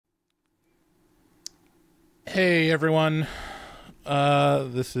Hey everyone,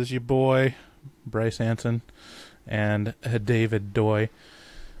 this is your boy Bryce Hanson and David Doy,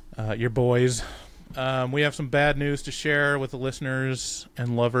 your boys. We have some bad news to share with the listeners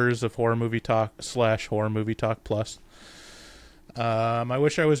and lovers of Horror Movie Talk / Horror Movie Talk Plus. I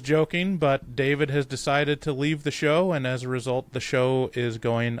wish I was joking, but David has decided to leave the show, and as a result, the show is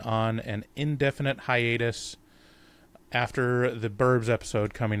going on an indefinite hiatus after the Burbs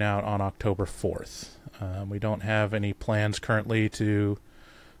episode coming out on October 4th. We don't have any plans currently to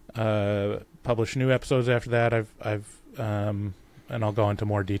publish new episodes after that. And I'll go into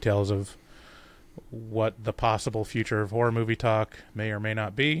more details of what the possible future of Horror Movie Talk may or may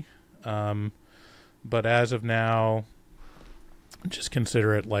not be. But as of now, just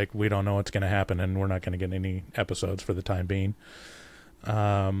consider it like we don't know what's going to happen, and we're not going to get any episodes for the time being.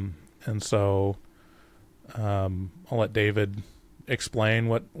 And so I'll let David explain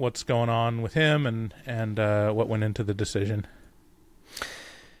what's going on with him and what went into the decision.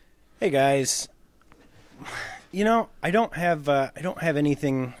 Hey guys, I don't have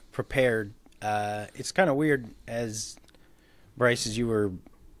anything prepared. It's kind of weird, as Bryce, as you were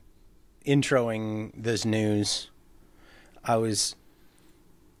introing this news, I was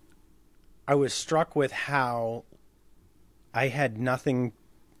struck with how I had nothing.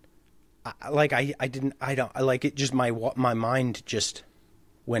 My mind just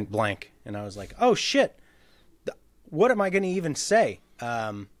went blank, and I was like, oh shit, what am I going to even say?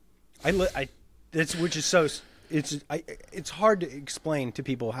 It's hard to explain to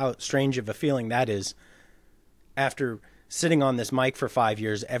people how strange of a feeling that is after sitting on this mic for 5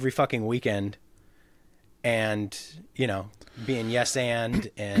 years every fucking weekend and, being yes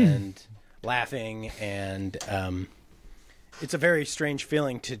and laughing and, it's a very strange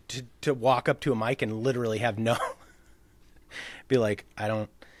feeling to walk up to a mic and literally have no be like, I don't,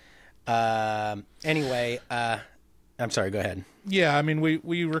 anyway, I'm sorry, go ahead. Yeah, I mean,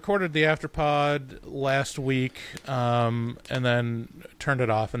 we recorded the Afterpod last week, and then turned it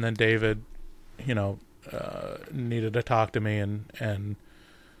off, and then David, needed to talk to me and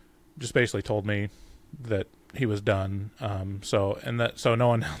just basically told me that he was done. So no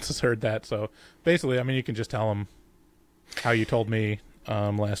one else has heard that. So basically, I mean, you can just tell him how you told me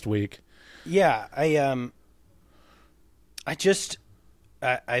last week. Yeah, I've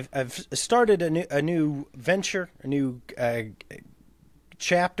started a new venture, a new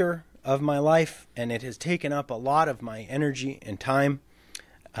chapter of my life, and it has taken up a lot of my energy and time.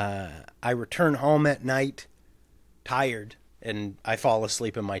 I return home at night tired, and I fall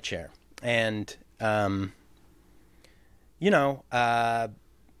asleep in my chair. And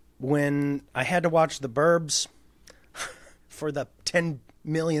when I had to watch The Burbs for the 10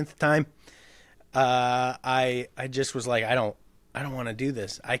 millionth time, I just was like, I don't want to do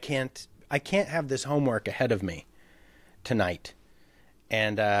this. I can't have this homework ahead of me tonight,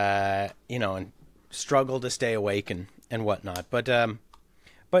 and and struggle to stay awake and whatnot. But I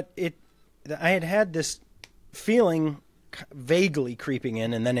had this feeling vaguely creeping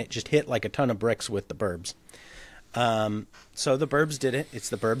in, and then it just hit like a ton of bricks with The Burbs. So The Burbs did it. It's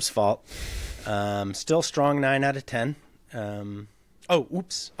The Burbs' fault. Still strong 9 out of 10.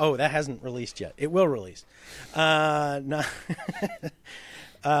 That hasn't released yet. It will release. No.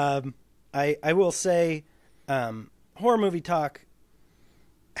 I will say, Horror Movie Talk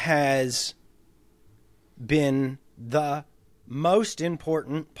has been the most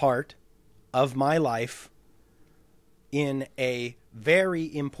important part of my life in a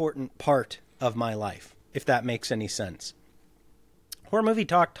very important part of my life, if that makes any sense. Horror Movie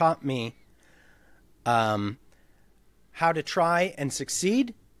Talk taught me how to try and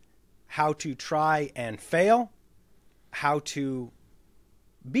succeed, how to try and fail, how to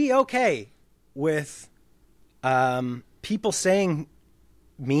be okay with people saying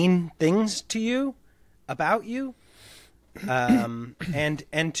mean things to you, about you, and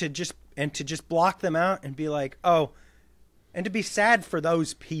to just block them out and be like, oh, and to be sad for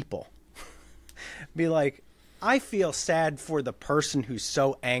those people. Be like, I feel sad for the person who's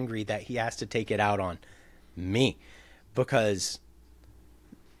so angry that he has to take it out on me. Because,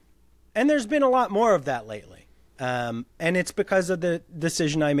 and there's been a lot more of that lately. And it's because of the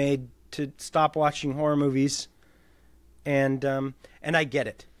decision I made to stop watching horror movies. And I get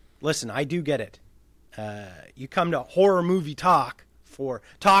it. Listen, I do get it. You come to Horror Movie Talk for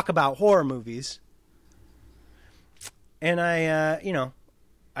talk about horror movies. And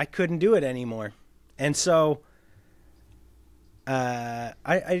I couldn't do it anymore. And so,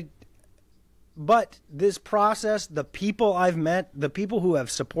 but this process, the people I've met, the people who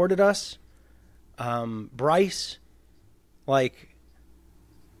have supported us, Bryce, like,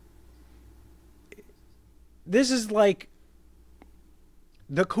 this is like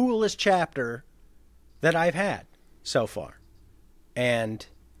the coolest chapter that I've had so far. And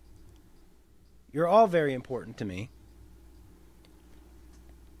you're all very important to me.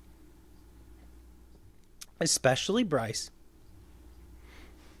 Especially Bryce.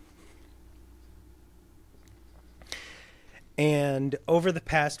 And over the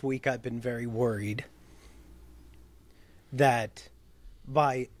past week, I've been very worried that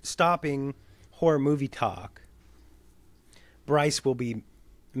by stopping horror movie talk, Bryce will be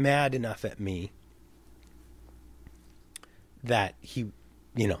mad enough at me that he,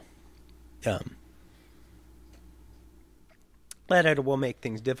 that it will make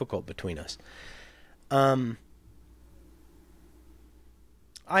things difficult between us. I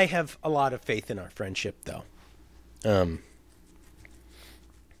have a lot of faith in our friendship, though.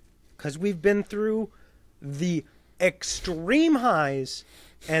 Because we've been through the extreme highs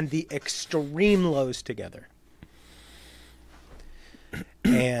and the extreme lows together.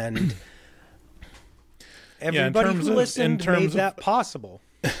 And everybody who listened made that possible.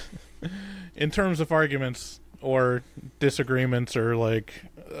 In terms of arguments or disagreements or like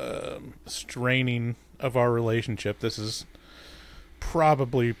straining of our relationship, this is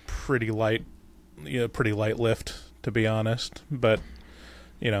probably pretty light lift, to be honest. But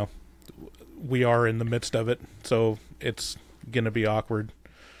we are in the midst of it, so it's gonna be awkward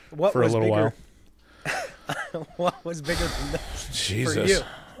for a little while. What was bigger than that Jesus. for you?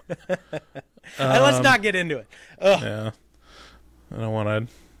 Let's not get into it. Ugh. Yeah, I don't want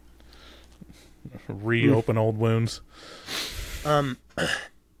to reopen old wounds. But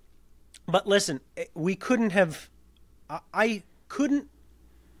listen, we couldn't have. I couldn't.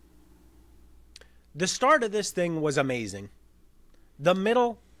 The start of this thing was amazing. The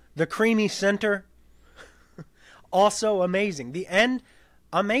middle, the creamy center, also amazing. The end,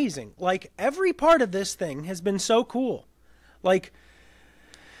 amazing. Like, every part of this thing has been so cool. Like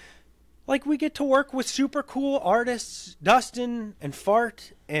we get to work with super cool artists, Dustin and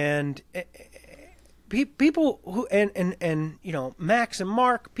Fart, and people who, and Max and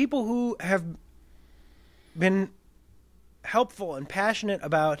Mark, people who have been helpful and passionate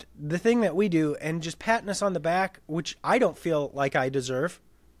about the thing that we do and just patting us on the back, which I don't feel like I deserve.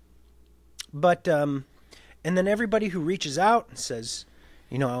 But, and then everybody who reaches out and says,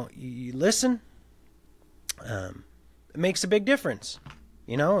 you listen, it makes a big difference,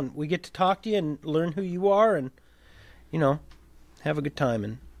 and we get to talk to you and learn who you are and, have a good time.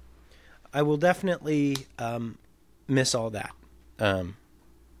 And I will definitely miss all that.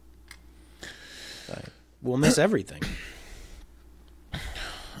 We'll miss everything.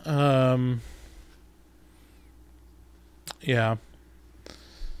 Yeah.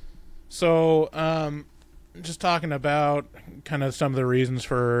 So, just talking about kind of some of the reasons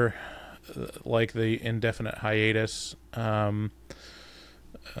for like the indefinite hiatus.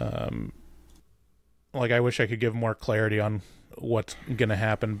 Like, I wish I could give more clarity on what's going to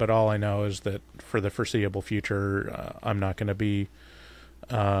happen, but all I know is that for the foreseeable future, I'm not going to be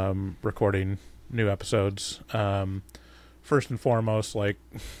recording new episodes. First and foremost, like,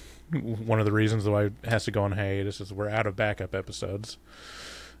 one of the reasons why it has to go on hiatus is we're out of backup episodes.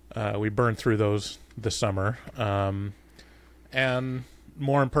 We burned through those this summer. And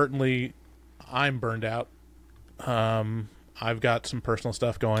more importantly, I'm burned out. I've got some personal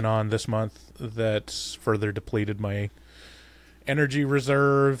stuff going on this month that's further depleted my energy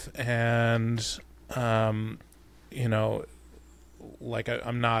reserve, and like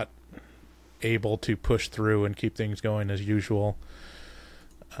I'm not able to push through and keep things going as usual.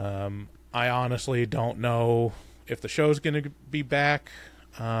 I honestly don't know if the show's going to be back.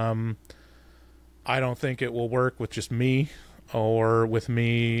 I don't think it will work with just me or with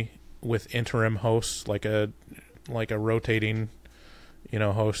interim hosts, like a rotating,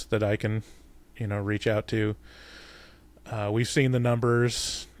 host that I can, reach out to. We've seen the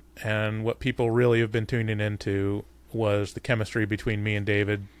numbers, and what people really have been tuning into was the chemistry between me and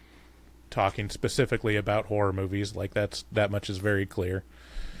David, talking specifically about horror movies. Like, that much is very clear.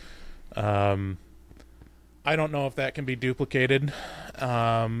 I don't know if that can be duplicated,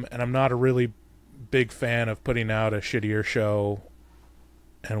 and I'm not a really big fan of putting out a shittier show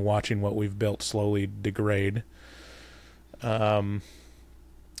and watching what we've built slowly degrade, in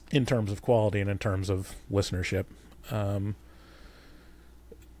terms of quality and in terms of listenership.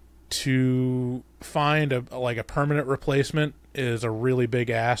 To find a permanent replacement is a really big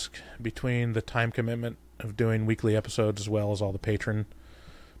ask, between the time commitment of doing weekly episodes as well as all the Patreon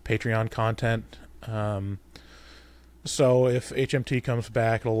content. So if HMT comes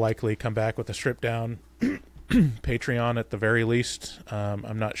back, it'll likely come back with a stripped down Patreon at the very least.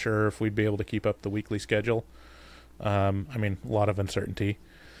 I'm not sure if we'd be able to keep up the weekly schedule I mean, a lot of uncertainty.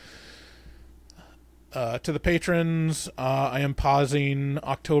 To the patrons, I am pausing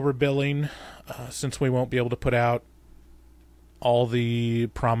October billing since we won't be able to put out all the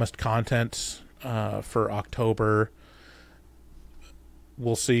promised content for October.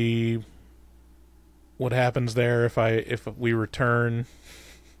 We'll see what happens there. If we return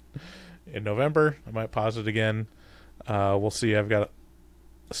in November, I might pause it again. We'll see. I've got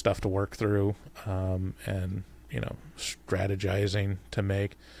stuff to work through, and strategizing to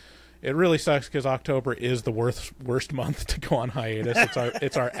make. It really sucks because October is the worst month to go on hiatus.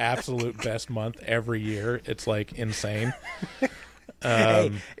 It's our absolute best month every year. It's like insane.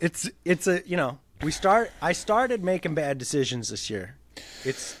 Hey, it's a I started making bad decisions this year.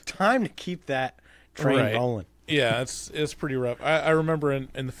 It's time to keep that train rolling. Yeah, it's pretty rough. I remember in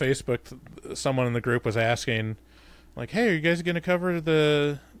the Facebook, someone in the group was asking, like, "Hey, are you guys going to cover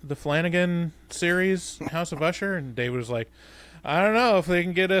the Flanagan series, House of Usher?" And David was like, "I don't know if they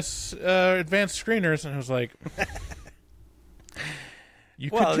can get us advanced screeners." And I was like,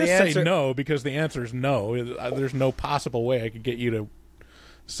 "You could just say no, because the answer is no. There's no possible way I could get you to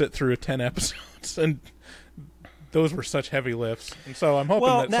sit through 10 episodes." And those were such heavy lifts. And so I'm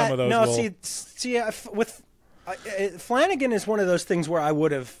hoping that some of those will... with Flanagan is one of those things where I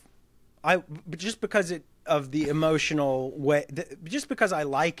would have... just because of the emotional way... just because I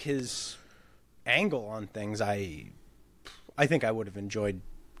like his angle on things, I think I would have enjoyed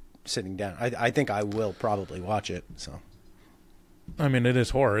sitting down. I think I will probably watch it. So, I mean, it is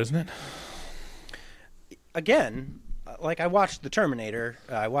horror, isn't it? Again, like I watched The Terminator,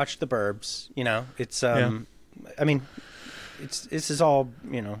 I watched The Burbs. It's I mean, this is all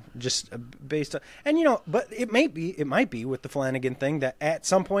just based on, and but it might be with the Flanagan thing that at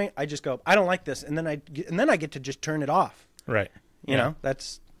some point I just go, I don't like this, and then I get to just turn it off. Right. You know,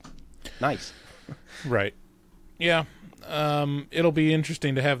 that's nice. Right. Yeah. It'll be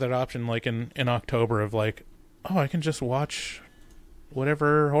interesting to have that option, like in October, of like, oh, I can just watch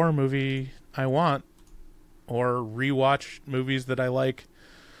whatever horror movie I want, or rewatch movies that I like,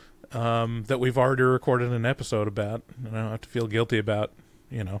 that we've already recorded an episode about, and I don't have to feel guilty about,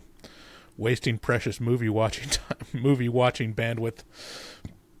 wasting precious movie watching bandwidth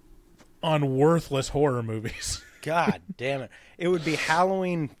on worthless horror movies. God damn it! It would be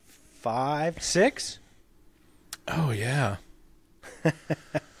Halloween 5, 6. Oh yeah.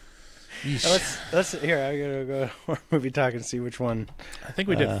 let's here. I gotta go to Horror Movie Talk and see which one. I think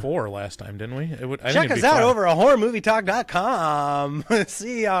we did 4 last time, didn't we? Check us out over at horrormovietalk.com.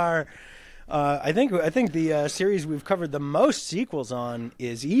 See our. I think the series we've covered the most sequels on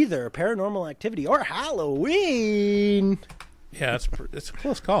is either Paranormal Activity or Halloween. Yeah, it's a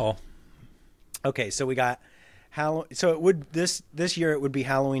close call. Okay, so we got So it would this year it would be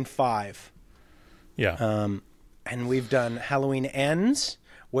Halloween 5. Yeah. And we've done Halloween Ends,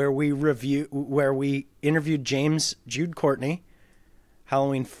 where we interviewed James Jude Courtney.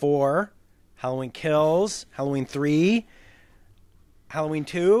 Halloween 4, Halloween Kills, Halloween 3, Halloween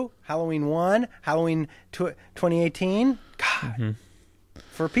 2, Halloween 1, Halloween 2018. God. Mm-hmm.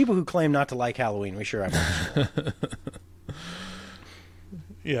 For people who claim not to like Halloween, we sure have.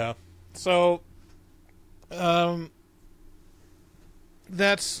 Yeah. So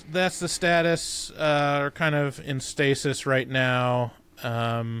that's the status. We're kind of in stasis right now.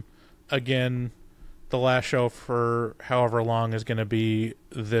 Again, the last show for however long is going to be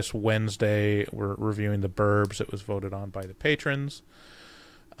this Wednesday. We're reviewing The Burbs. It was voted on by the patrons.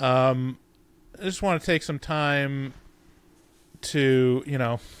 I just want to take some time to,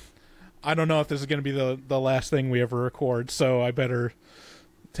 I don't know if this is going to be the last thing we ever record, so I better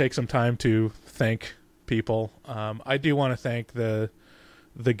take some time to thank people. I do want to thank the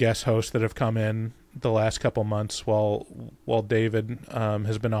guest hosts that have come in the last couple months while David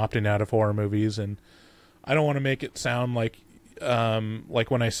has been opting out of horror movies, and I don't want to make it sound like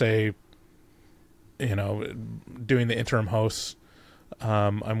when I say, doing the interim hosts,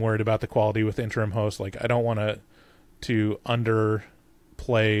 I'm worried about the quality with interim hosts. Like, I don't want to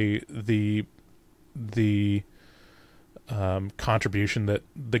underplay the contribution that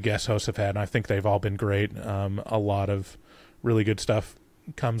the guest hosts have had, and I think they've all been great. A lot of really good stuff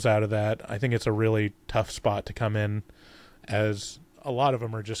comes out of that. I think it's a really tough spot to come in, as a lot of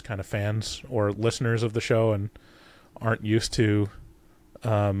them are just kind of fans or listeners of the show and aren't used to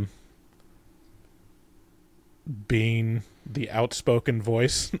being the outspoken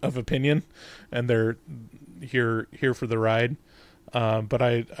voice of opinion, and they're here for the ride. But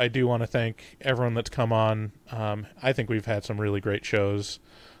I do want to thank everyone that's come on. I think we've had some really great shows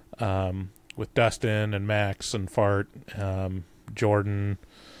with Dustin and Max and Fart, Jordan.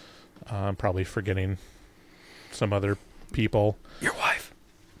 I'm probably forgetting some other people. Your wife.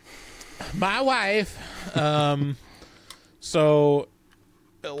 My wife. So,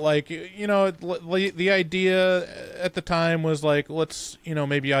 like, you know, the idea at the time was like, let's, you know,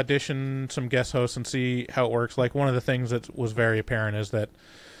 maybe audition some guest hosts and see how it works. Like, one of the things that was very apparent is that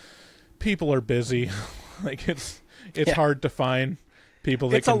people are busy. Like, it's hard to find people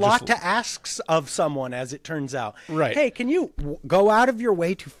that it's can a lot to ask of someone, as it turns out. Right. Hey, can you go out of your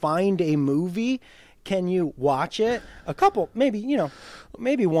way to find a movie? Can you watch it? A couple, maybe, you know,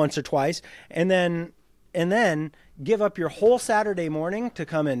 maybe once or twice, and then give up your whole Saturday morning to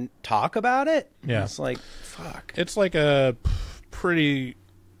come and talk about it? Yeah. It's like, fuck. It's like a pretty,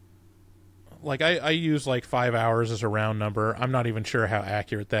 like, I use like 5 hours as a round number. I'm not even sure how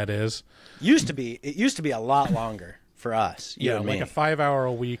accurate that is. It used to be a lot longer for us. Yeah, like a 5 hour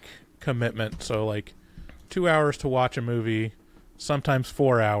a week commitment. So like 2 hours to watch a movie, sometimes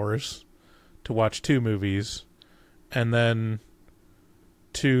 4 hours to watch 2 movies, and then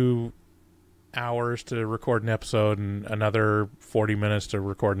 2 hours to record an episode and another 40 minutes to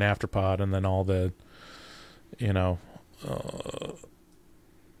record an afterpod, and then all the, you know,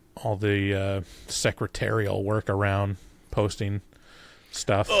 all the secretarial work around posting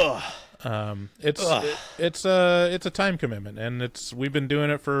stuff. It's a time commitment, and we've been doing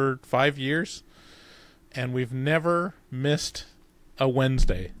it for 5 years, and we've never missed a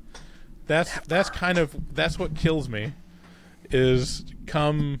Wednesday. That's what kills me, is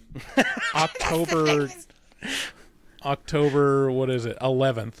come October, what is it,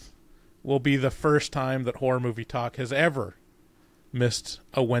 11th, will be the first time that Horror Movie Talk has ever missed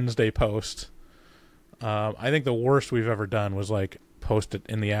a Wednesday post. I think the worst we've ever done was like post it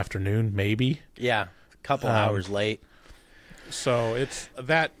in the afternoon, maybe. Yeah, a couple hours late. So it's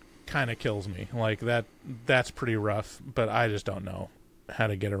that kind of kills me. Like that's pretty rough, but I just don't know how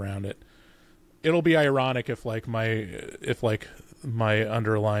to get around it. It'll be ironic if my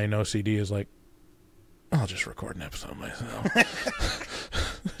underlying OCD is like, I'll just record an episode myself.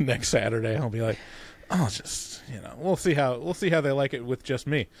 Next Saturday I'll be like, I'll just, you know, we'll see how they like it with just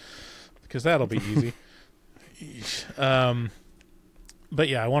me, because that'll be easy. But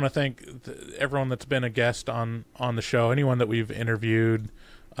yeah, I want to thank everyone that's been a guest on the show, anyone that we've interviewed.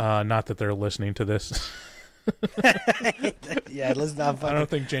 Not that they're listening to this. Yeah, let's not. I don't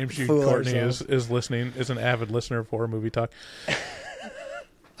think James Jude Courtney is listening. Is an avid listener of Horror Movie Talk.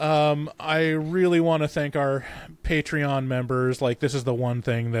 I really want to thank our Patreon members. Like, this is the one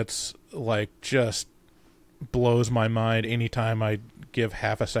thing that's like just blows my mind anytime I give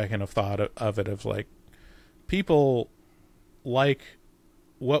half a second of thought of it. Of like, people like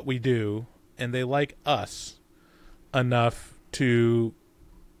what we do, and they like us enough to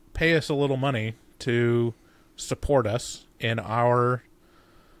pay us a little money to support us in our,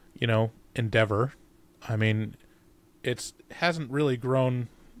 you know, endeavor. I mean, it hasn't really grown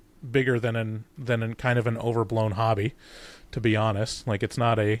bigger than in kind of an overblown hobby, to be honest. Like, it's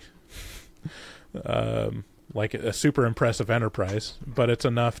not a like a super impressive enterprise, but it's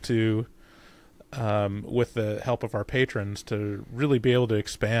enough to, with the help of our patrons, to really be able to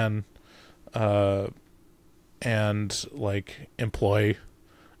expand and like employ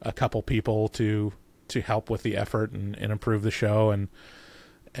a couple people to help with the effort and improve the show,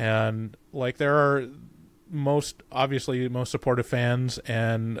 and like, there are most supportive fans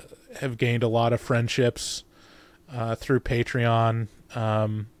and have gained a lot of friendships through Patreon,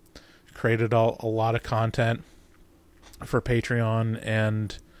 created a lot of content for Patreon,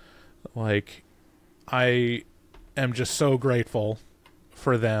 and like, I am just so grateful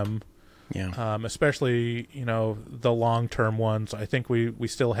for them. Yeah. Especially, you know, the long-term ones. I think we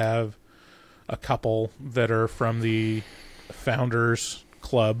still have a couple that are from the Founders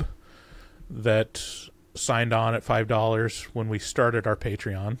Club that signed on at $5 when we started our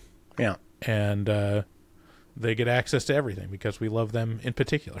Patreon. Yeah. And they get access to everything because we love them in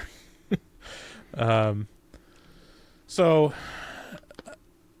particular. So,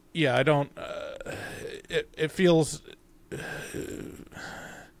 yeah, I don't... it feels...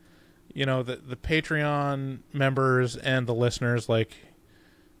 you know, the Patreon members and the listeners, like,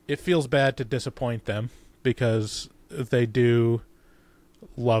 it feels bad to disappoint them, because they do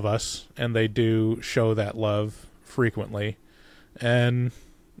love us and they do show that love frequently. And,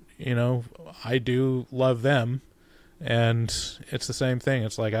 you know, I do love them, and it's the same thing.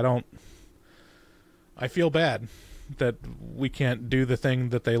 It's like, I feel bad that we can't do the thing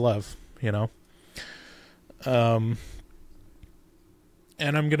that they love, you know?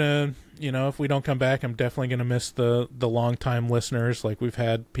 And I'm going to, you know, if we don't come back, I'm definitely going to miss the long-time listeners. Like, we've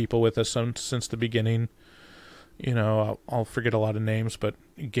had people with us since the beginning. You know, I'll forget a lot of names, but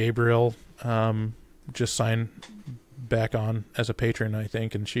Gabriel just signed back on as a patron, I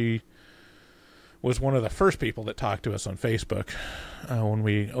think, and she was one of the first people that talked to us on Facebook when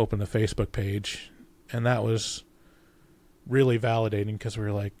we opened the Facebook page, and that was really validating because we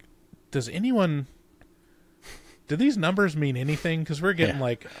were like, do these numbers mean anything? Because we're getting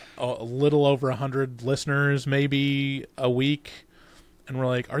like a little over 100 listeners maybe a week, and we're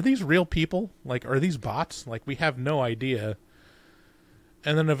like, are these real people? Like, are these bots? Like, we have no idea.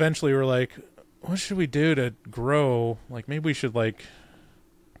 And then eventually we're like, what should we do to grow? Like, maybe we should like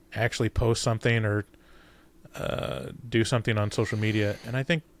actually post something or do something on social media. And I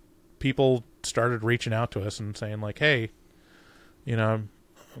think people started reaching out to us and saying like, hey, you know,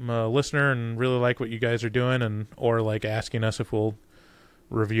 I'm a listener and really like what you guys are doing, and or like asking us if we'll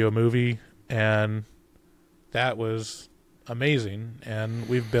review a movie, and that was amazing. And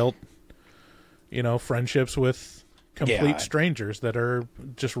we've built, you know, friendships with complete strangers that are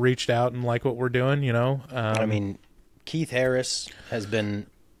just reached out and like what we're doing, you know. I mean, Keith Harris has been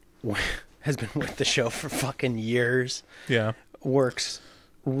with the show for fucking years. Yeah. Works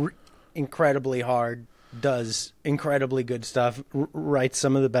incredibly hard, does incredibly good stuff, writes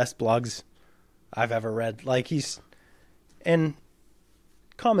some of the best blogs I've ever read. Like, and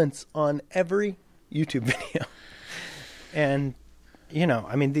comments on every YouTube video. And, you know,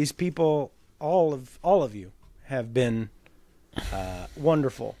 I mean, these people, all of you have been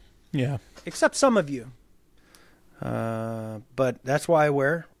wonderful. Yeah. Except some of you. But that's why I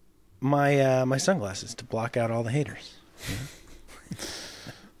wear my sunglasses, to block out all the haters.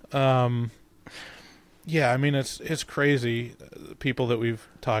 Yeah, I mean, it's crazy. People that we've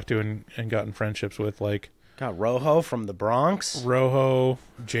talked to and gotten friendships with, like... Got Rojo from the Bronx. Rojo,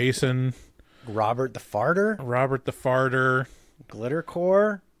 Jason. Robert the Farter.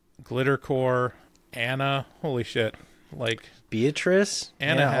 Glittercore. Anna. Holy shit. Like... Beatrice.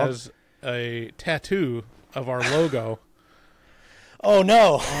 Anna has a tattoo of our logo. Oh,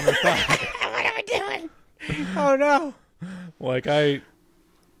 no. On her thigh. What am I doing? Oh, no.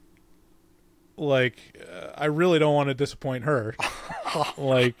 I really don't want to disappoint her.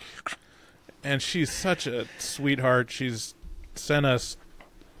 And she's such a sweetheart. She's sent us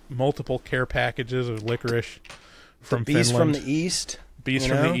multiple care packages of licorice from Finland. Beast from the East. Beast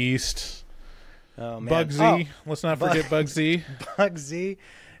from the East. Oh, man. Bugsy. Let's not forget Bugsy. Bugsy.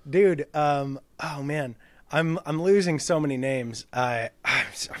 Dude, oh, man. I'm losing so many names. I'm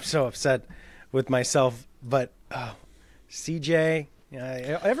so upset with myself. But CJ,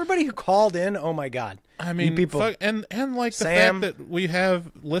 everybody who called in, oh my God! I mean, people, and like Sam, the fact that we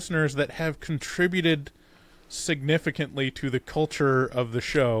have listeners that have contributed significantly to the culture of the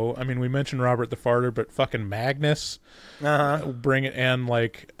show. I mean, we mentioned Robert the Farter, but fucking Magnus, bring it, and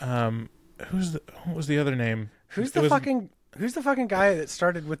like, what was the other name? Who's the fucking guy that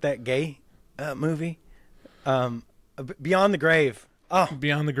started with that gay movie? Beyond the Grave. Oh,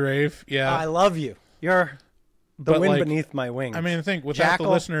 Beyond the Grave. Yeah, I love you. You're the wind beneath my wings. I mean, I think without the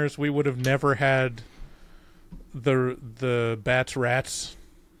listeners, we would have never had the Bats Rats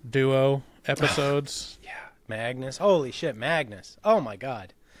duo episodes. Yeah, Magnus. Holy shit, Magnus. Oh my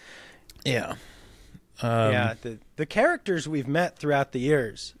God. Yeah. Yeah, the characters we've met throughout the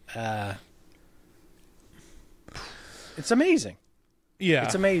years. It's amazing. Yeah,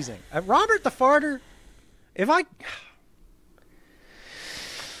 it's amazing. Robert the Farter.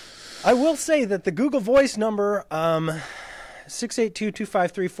 I will say that the Google Voice number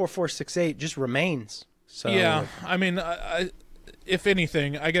 682-253-4468 just remains. So yeah, I mean, if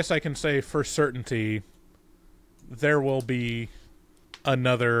anything, I guess I can say for certainty there will be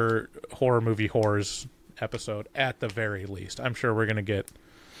another horror movie horrors episode at the very least. I'm sure we're going to get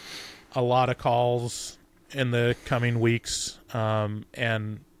a lot of calls in the coming weeks,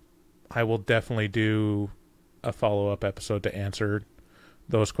 and I will definitely do a follow-up episode to answer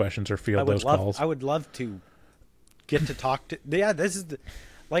those questions or field those calls. I would love to get to talk to... Yeah, this is the...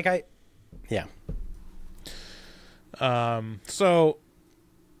 Yeah. So,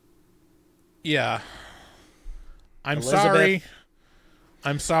 yeah. I'm sorry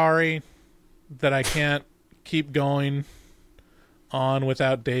that I can't keep going on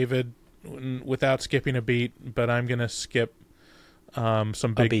without David, without skipping a beat, but I'm going to skip some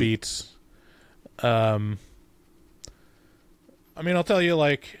big beats. I mean, I'll tell you,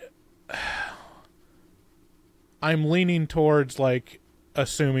 like, I'm leaning towards, like,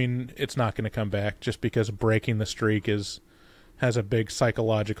 assuming it's not going to come back just because breaking the streak has a big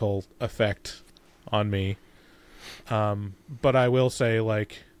psychological effect on me. But I will say,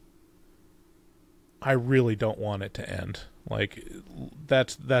 like, I really don't want it to end. Like,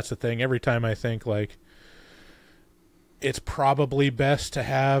 that's the thing. Every time I think, like, it's probably best to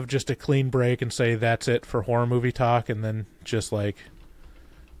have just a clean break and say that's it for horror movie talk, and then just like,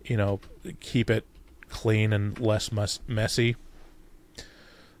 you know, keep it clean and less messy.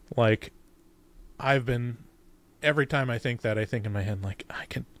 Like, every time I think that, I think in my head, like, I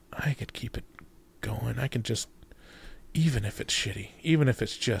could keep it going. I can just, even if it's shitty, even if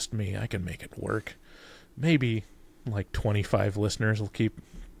it's just me, I can make it work. Maybe like 25 listeners will keep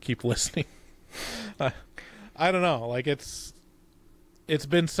listening. I don't know. Like, it's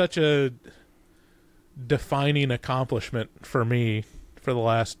been such a defining accomplishment for me for the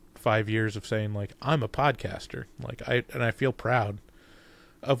last 5 years of saying, like, I'm a podcaster. Like, I feel proud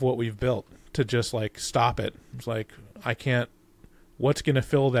of what we've built. To just like stop it. It's like, I can't, what's going to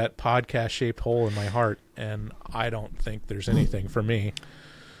fill that podcast shaped hole in my heart? And I don't think there's anything for me.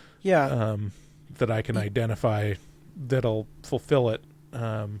 Yeah. That I can identify that'll fulfill it.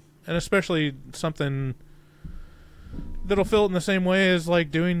 And especially something that'll fill it in the same way as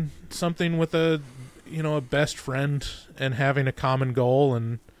like doing something with a best friend and having a common goal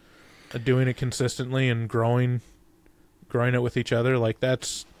and doing it consistently and growing it with each other. Like,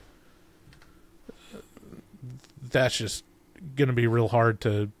 that's just going to be real hard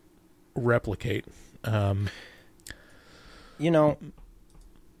to replicate. A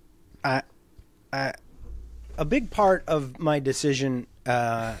big part of my decision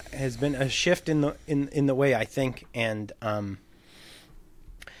has been a shift in the way I think, and I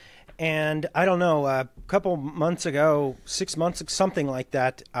don't know, a couple months ago, 6 months, something like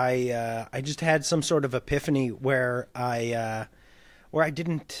that, I just had some sort of epiphany where I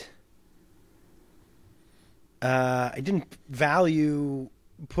didn't value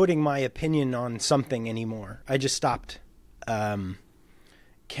putting my opinion on something anymore. I just stopped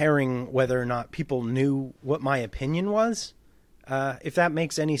caring whether or not people knew what my opinion was. If that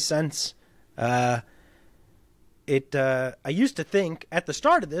makes any sense. I used to think at the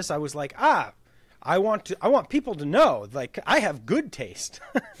start of this, I was like, I want people to know, like, I have good taste.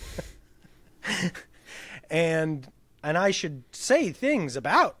 and I should say things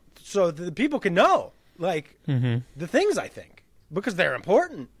about so that people can know, like, the things I think, because they're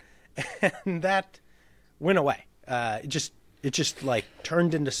important. And that went away. It just like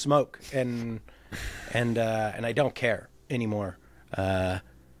turned into smoke, and I don't care anymore. I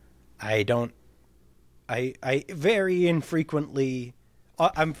very infrequently,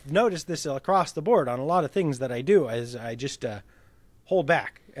 I've noticed this across the board on a lot of things that I do, as I just hold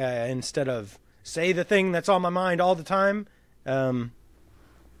back instead of say the thing that's on my mind all the time. And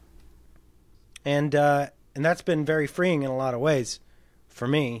that's been very freeing in a lot of ways for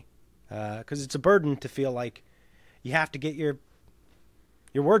me, because it's a burden to feel like you have to get your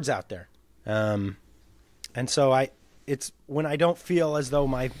words out there. And so it's when I don't feel as though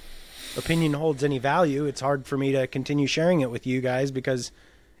my opinion holds any value, it's hard for me to continue sharing it with you guys, because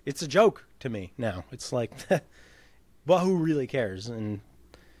it's a joke to me now. It's like, well, who really cares? And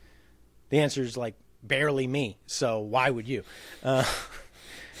the answer is like, barely me. So why would you?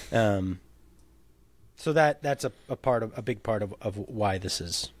 So that's a big part of why this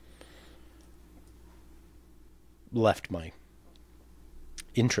has left my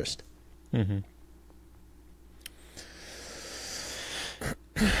interest. Mm-hmm.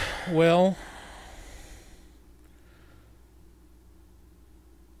 Well,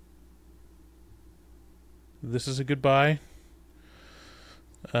 this is a goodbye.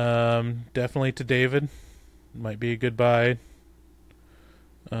 Definitely to David. Might be a goodbye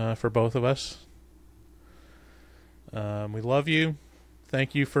for both of us. We love you.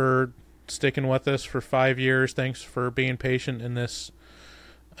 Thank you for sticking with us for 5 years. Thanks for being patient in this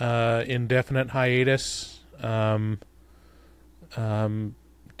indefinite hiatus.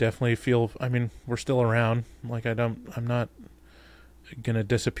 Definitely feel, I mean, we're still around. Like, I'm not gonna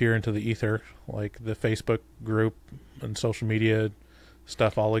disappear into the ether. Like, the Facebook group and social media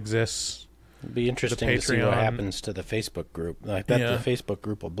stuff all exists. It'd be interesting to see what happens to the Facebook group. I bet the Facebook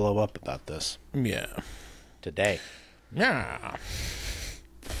group will blow up about this. Yeah. Today. Yeah.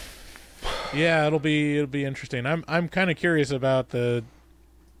 Yeah, it'll be interesting. I'm kind of curious about the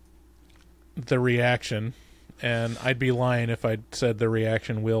reaction, and I'd be lying if I said the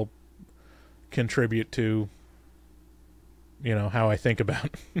reaction will contribute to, how I think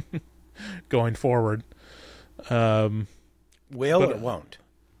about going forward. Will or won't?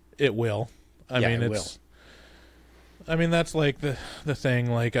 It will. I mean, it will. I mean, that's like the thing.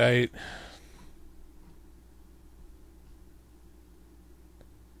 Like,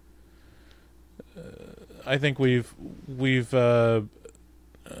 I think we've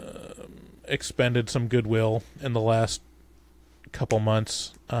expended some goodwill in the last couple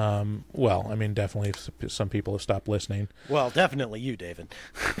months. Well, I mean, definitely some people have stopped listening. Well, definitely you, David.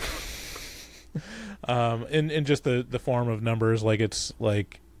 In just the form of numbers, like it's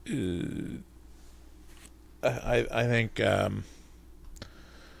like I think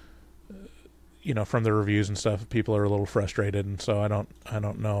from the reviews and stuff, people are a little frustrated, and so I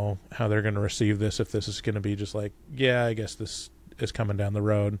don't know how they're going to receive this, if this is going to be just like, yeah, I guess this is coming down the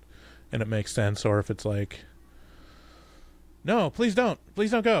road and it makes sense, or if it's like, no, please don't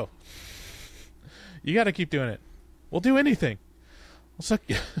go. You got to keep doing it. We'll do anything. I'll suck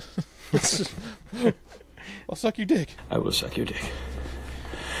you. I'll suck your dick. I will suck your dick.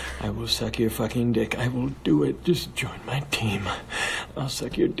 I will suck your fucking dick. I will do it. Just join my team. I'll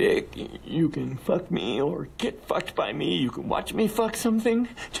suck your dick. You can fuck me or get fucked by me. You can watch me fuck something.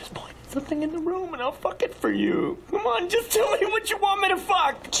 Just point at something in the room and I'll fuck it for you. Come on, just tell me what you want me to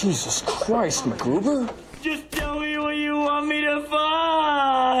fuck. Jesus Christ, MacGruber. Just tell me what you want me to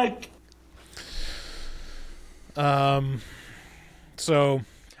fuck. So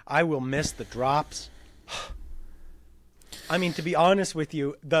I will miss the drops. I mean, to be honest with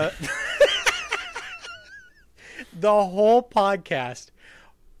you, the whole podcast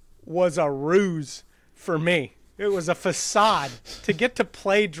was a ruse for me. It was a facade to get to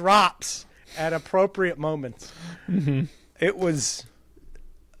play drops at appropriate moments. Mm-hmm.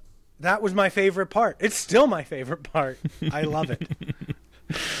 That was my favorite part. It's still my favorite part. I love it.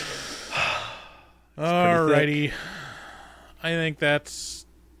 Alrighty. I think that's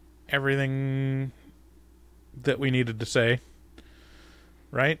everything that we needed to say.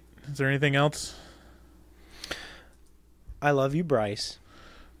 Right? Is there anything else? I love you, Bryce.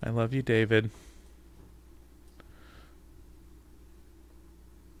 I love you, David.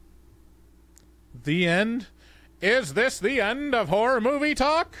 The end? Is this the end of horror movie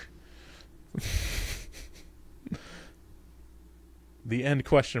talk? The end,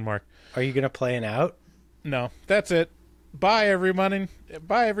 question mark. Are you going to play an out? No, that's it. Bye, everyone.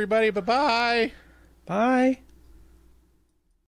 Bye, everybody. Bye-bye. Bye.